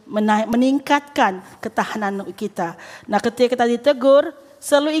itu meningkatkan ketahanan kita. Nah, ketika kita ditegur,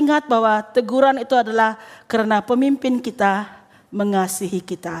 selalu ingat bahwa teguran itu adalah karena pemimpin kita mengasihi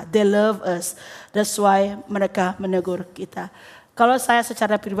kita. They love us. That's why mereka menegur kita. Kalau saya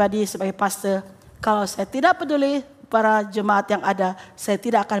secara pribadi sebagai pastor, kalau saya tidak peduli para jemaat yang ada, saya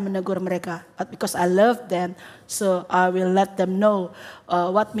tidak akan menegur mereka. But because I love them, so I will let them know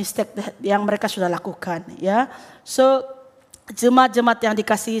what mistake yang mereka sudah lakukan. Ya, so jemaat-jemaat yang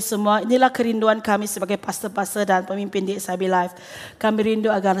dikasihi semua, inilah kerinduan kami sebagai pastor-pastor dan pemimpin di SIB Life. Kami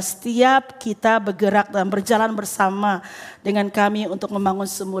rindu agar setiap kita bergerak dan berjalan bersama dengan kami untuk membangun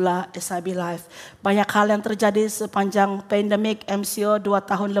semula SIB Life. Banyak hal yang terjadi sepanjang pandemik MCO 2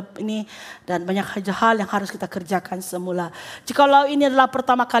 tahun ini dan banyak hal yang harus kita kerjakan semula. Jikalau ini adalah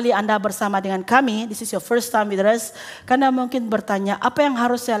pertama kali Anda bersama dengan kami, this is your first time with us, karena mungkin bertanya, apa yang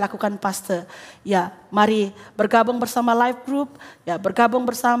harus saya lakukan pastor? Ya, mari bergabung bersama Life Group. Ya, bergabung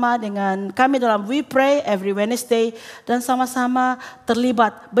bersama dengan kami dalam We Pray every Wednesday dan sama-sama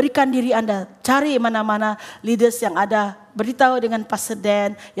terlibat. Berikan diri Anda, cari mana-mana leaders yang ada, beritahu dengan Pastor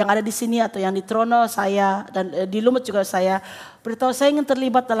Dan yang ada di sini atau yang di Trono saya dan di Lumut juga saya. Beritahu saya ingin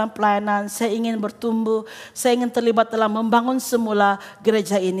terlibat dalam pelayanan, saya ingin bertumbuh, saya ingin terlibat dalam membangun semula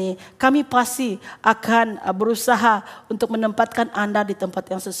gereja ini. Kami pasti akan berusaha untuk menempatkan Anda di tempat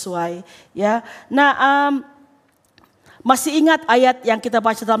yang sesuai. Ya, nah masih ingat ayat yang kita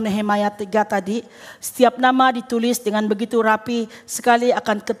baca dalam Nehemia 3 tadi? Setiap nama ditulis dengan begitu rapi sekali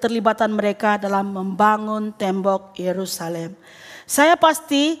akan keterlibatan mereka dalam membangun tembok Yerusalem. Saya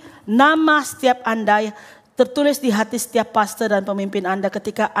pasti nama setiap Anda tertulis di hati setiap pastor dan pemimpin Anda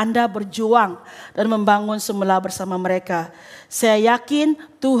ketika Anda berjuang dan membangun semula bersama mereka. Saya yakin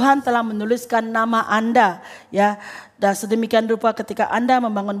Tuhan telah menuliskan nama Anda, ya. Dan sedemikian rupa ketika Anda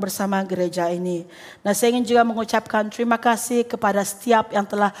membangun bersama gereja ini. Nah, saya ingin juga mengucapkan terima kasih kepada setiap yang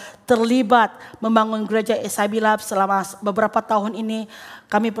telah terlibat membangun gereja SIB Life selama beberapa tahun ini.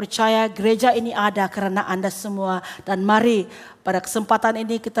 Kami percaya gereja ini ada karena Anda semua. Dan mari pada kesempatan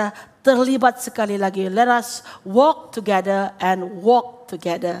ini kita terlibat sekali lagi. Let us walk together and walk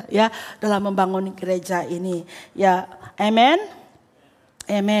together, ya, dalam membangun gereja ini. Ya, amen.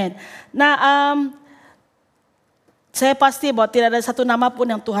 Amen. Nah, saya pasti bahwa tidak ada satu nama pun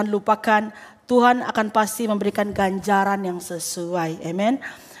yang Tuhan lupakan. Tuhan akan pasti memberikan ganjaran yang sesuai. Amen.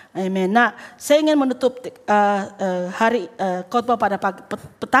 Amen. Nah, saya ingin menutup hari khotbah pada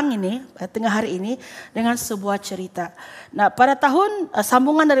petang ini, tengah hari ini dengan sebuah cerita. Nah, pada tahun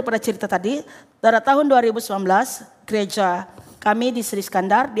sambungan daripada cerita tadi, pada tahun 2019 gereja kami di Sri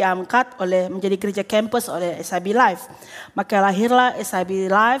Skandar diangkat menjadi gereja kampus oleh SIB Life. Maka lahirlah SIB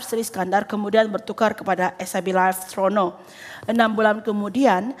Life Sri Skandar, kemudian bertukar kepada SIB Life Trono. 6 bulan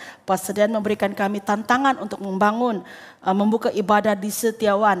kemudian, Pastor Dan memberikan kami tantangan untuk membuka ibadah di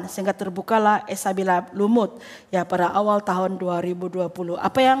Setiawan, sehingga terbukalah SIB Life Lumut, ya, pada awal tahun 2020.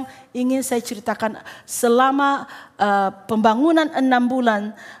 Apa yang ingin saya ceritakan selama pembangunan 6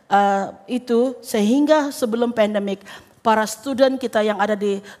 bulan itu, sehingga sebelum pandemik, para student kita yang ada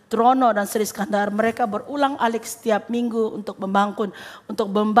di Trono dan Sri Skandar, mereka berulang-alik setiap minggu untuk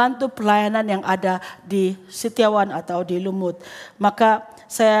membantu pelayanan yang ada di Setiawan atau di Lumut. Maka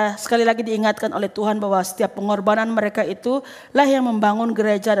saya sekali lagi diingatkan oleh Tuhan bahwa setiap pengorbanan mereka itulah yang membangun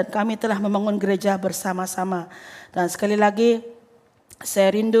gereja, dan kami telah membangun gereja bersama-sama. Dan sekali lagi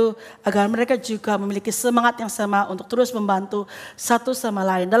saya rindu agar mereka juga memiliki semangat yang sama untuk terus membantu satu sama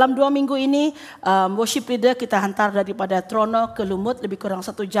lain. Dalam 2 minggu ini, worship leader kita hantar daripada Trono ke Lumut lebih kurang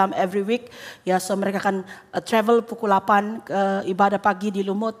 1 jam every week. Ya, so mereka akan travel pukul 8 ke ibadah pagi di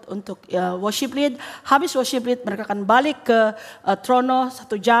Lumut untuk worship lead. Habis worship lead, mereka akan balik ke Trono 1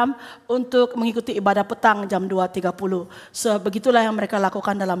 jam untuk mengikuti ibadah petang jam 2.30. So begitulah yang mereka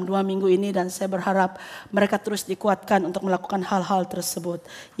lakukan dalam 2 minggu ini, dan saya berharap mereka terus dikuatkan untuk melakukan hal-hal tersebut.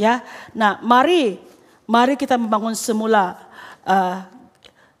 Ya, nah mari kita membangun semula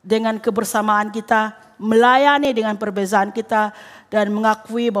dengan kebersamaan kita, melayani dengan perbezaan kita, dan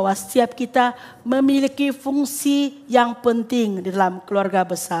mengakui bahwa setiap kita memiliki fungsi yang penting di dalam keluarga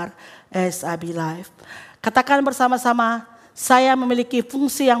besar SIB Life. Katakan bersama-sama, saya memiliki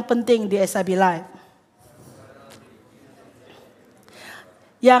fungsi yang penting di SIB Life.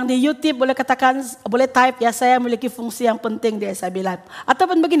 Yang di YouTube boleh katakan, boleh type ya, saya memiliki fungsi yang penting di SIB Life.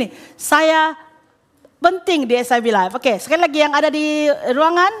 Ataupun begini, saya penting di SIB Life. Oke, sekali lagi yang ada di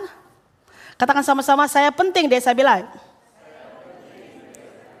ruangan, katakan sama-sama, saya penting di SIB Life.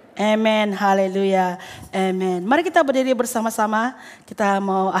 Amen, haleluya, amen. Mari kita berdiri bersama-sama, kita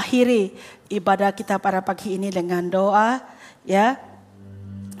mau akhiri ibadah kita pada pagi ini dengan doa, ya.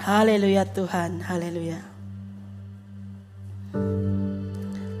 Haleluya Tuhan, haleluya.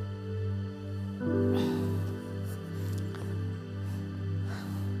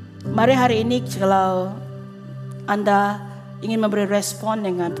 Mari hari ini kalau Anda ingin memberi respon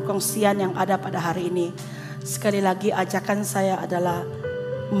dengan perkongsian yang ada pada hari ini, sekali lagi ajakan saya adalah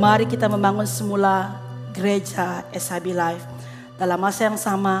mari kita membangun semula gereja SIB Life. Dalam masa yang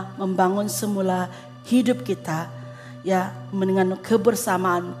sama membangun semula hidup kita, ya, dengan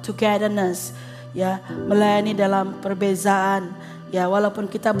kebersamaan, togetherness, ya, melayani dalam perbezaan, ya,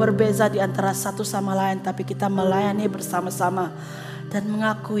 walaupun kita berbeza di antara satu sama lain, tapi kita melayani bersama-sama. Dan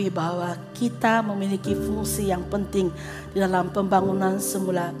mengakui bahwa kita memiliki fungsi yang penting di dalam pembangunan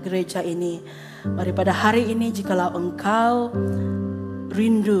semula gereja ini. Mari pada hari ini, jikalau engkau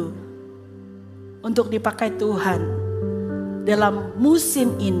rindu untuk dipakai Tuhan dalam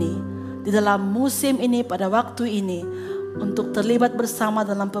musim ini, pada waktu ini, untuk terlibat bersama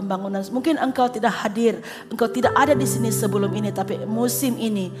dalam pembangunan. Mungkin engkau tidak hadir, engkau tidak ada di sini sebelum ini, tapi musim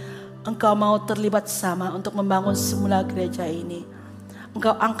ini engkau mau terlibat sama untuk membangun semula gereja ini.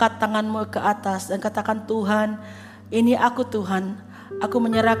 Engkau angkat tanganmu ke atas dan katakan, Tuhan, ini aku Tuhan, aku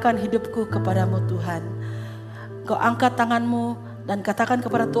menyerahkan hidupku kepadamu Tuhan. Engkau angkat tanganmu dan katakan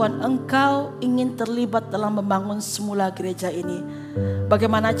kepada Tuhan, engkau ingin terlibat dalam membangun semula gereja ini.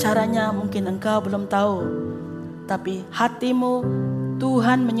 Bagaimana caranya mungkin engkau belum tahu, tapi hatimu,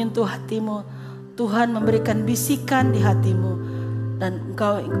 Tuhan menyentuh hatimu, Tuhan memberikan bisikan di hatimu, dan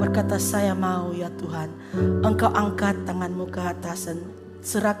engkau berkata, saya mau ya Tuhan. Engkau angkat tanganmu ke atas dan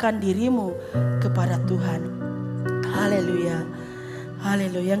serahkan dirimu kepada Tuhan. Haleluya.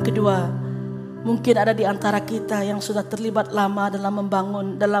 Haleluya. Yang kedua, mungkin ada di antara kita yang sudah terlibat lama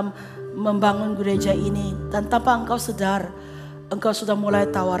dalam membangun gereja ini, dan tanpa engkau sadar, engkau sudah mulai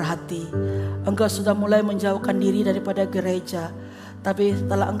tawar hati. Engkau sudah mulai menjauhkan diri daripada gereja. Tapi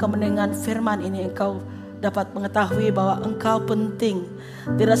setelah engkau mendengar firman ini, engkau dapat mengetahui bahwa engkau penting.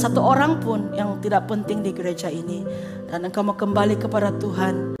 Tidak satu orang pun yang tidak penting di gereja ini. Dan engkau mau kembali kepada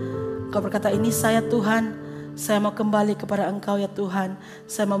Tuhan. Engkau berkata, ini saya Tuhan, saya mau kembali kepada engkau ya Tuhan.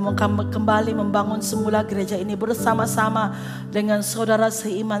 Saya mau kembali membangun semula gereja ini bersama-sama dengan saudara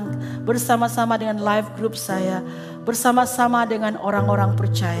seiman, bersama-sama dengan live group saya, bersama-sama dengan orang-orang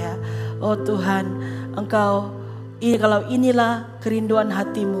percaya. Oh Tuhan, kalau inilah kerinduan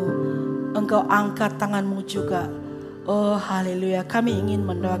hatimu, engkau angkat tanganmu juga. Oh haleluya, kami ingin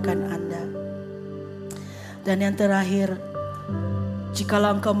mendoakan Anda. Dan yang terakhir,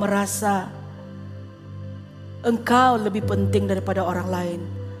 jikalau engkau merasa engkau lebih penting daripada orang lain,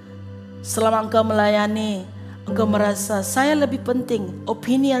 selama engkau melayani, engkau merasa saya lebih penting,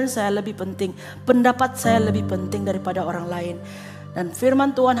 opinion saya lebih penting, pendapat saya lebih penting daripada orang lain. Dan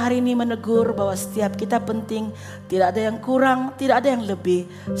firman Tuhan hari ini menegur bahwa setiap kita penting, tidak ada yang kurang, tidak ada yang lebih.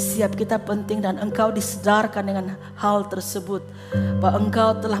 Setiap kita penting dan engkau disedarkan dengan hal tersebut, bahwa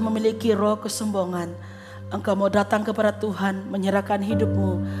engkau telah memiliki roh kesombongan. Engkau mau datang kepada Tuhan, menyerahkan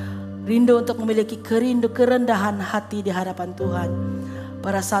hidupmu, rindu untuk memiliki kerendahan hati di hadapan Tuhan.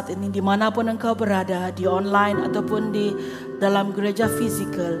 Pada saat ini dimanapun engkau berada, di online ataupun di dalam gereja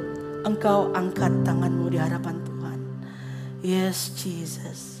fisikal, engkau angkat tanganmu di hadapan Tuhan. Yes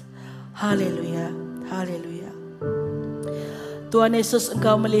Jesus, haleluya, haleluya. Tuhan Yesus,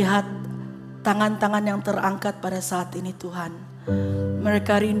 engkau melihat tangan-tangan yang terangkat pada saat ini Tuhan.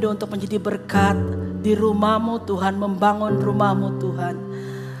 Mereka rindu untuk menjadi berkat di rumah-Mu Tuhan, membangun rumah-Mu Tuhan.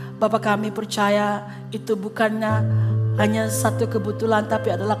 Bapa, kami percaya itu bukannya hanya satu kebetulan, tapi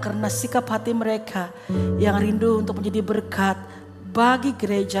adalah karena sikap hati mereka yang rindu untuk menjadi berkat bagi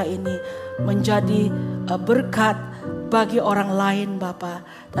gereja ini, menjadi berkat bagi orang lain Bapa,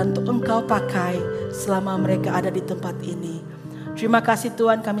 dan untuk engkau pakai selama mereka ada di tempat ini. Terima kasih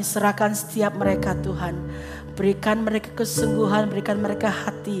Tuhan, kami serahkan setiap mereka Tuhan. Berikan mereka kesungguhan, berikan mereka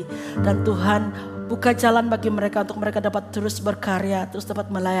hati, dan Tuhan buka jalan bagi mereka untuk mereka dapat terus berkarya, terus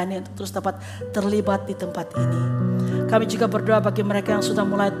dapat melayani, untuk terus dapat terlibat di tempat ini. Kami juga berdoa bagi mereka yang sudah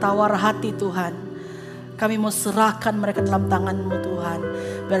mulai tawar hati Tuhan. Kami mau serahkan mereka dalam tangan-Mu Tuhan.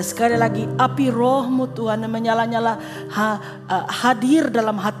 Biar sekali lagi api roh-Mu Tuhan yang menyala-nyala hadir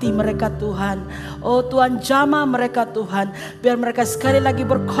dalam hati mereka Tuhan. Oh Tuhan, jamah mereka Tuhan. Biar mereka sekali lagi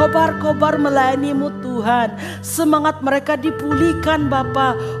berkobar-kobar melayani-Mu Tuhan. Semangat mereka dipulihkan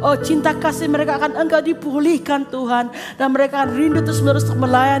Bapa. Oh cinta kasih mereka akan Engkau dipulihkan Tuhan. Dan mereka akan rindu terus-menerus untuk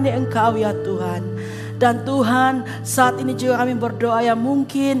melayani Engkau ya Tuhan. Dan Tuhan, saat ini juga kami berdoa yang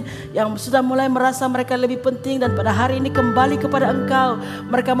mungkin yang sudah mulai merasa mereka lebih penting dan pada hari ini kembali kepada Engkau.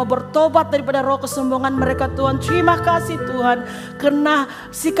 Mereka mau bertobat daripada roh kesombongan mereka Tuhan. Terima kasih Tuhan, karena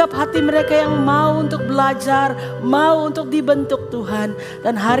sikap hati mereka yang mau untuk belajar, mau untuk dibentuk Tuhan.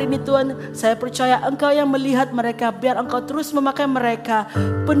 Dan hari ini Tuhan, saya percaya Engkau yang melihat mereka, biar Engkau terus memakai mereka.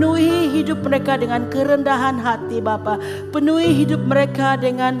 Penuhi hidup mereka dengan kerendahan hati Bapa. Penuhi hidup mereka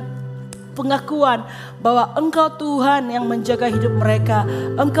dengan pengakuan bahwa Engkau Tuhan yang menjaga hidup mereka.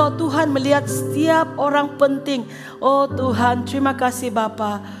 Engkau Tuhan melihat setiap orang penting. Oh Tuhan, terima kasih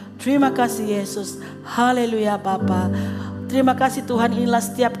Bapa. Terima kasih Yesus. Haleluya Bapa. Terima kasih Tuhan, inilah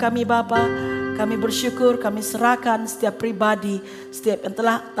setiap kami Bapa. Kami bersyukur, kami serahkan setiap pribadi, setiap yang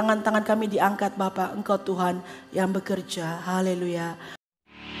telah tangan-tangan kami diangkat Bapa. Engkau Tuhan yang bekerja. Haleluya.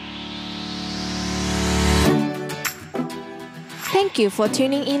 Thank you for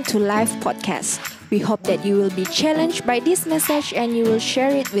tuning in to Live Podcast. We hope that you will be challenged by this message and you will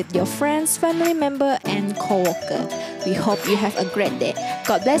share it with your friends, family member, and co-worker. We hope you have a great day.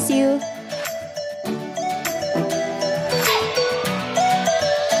 God bless you.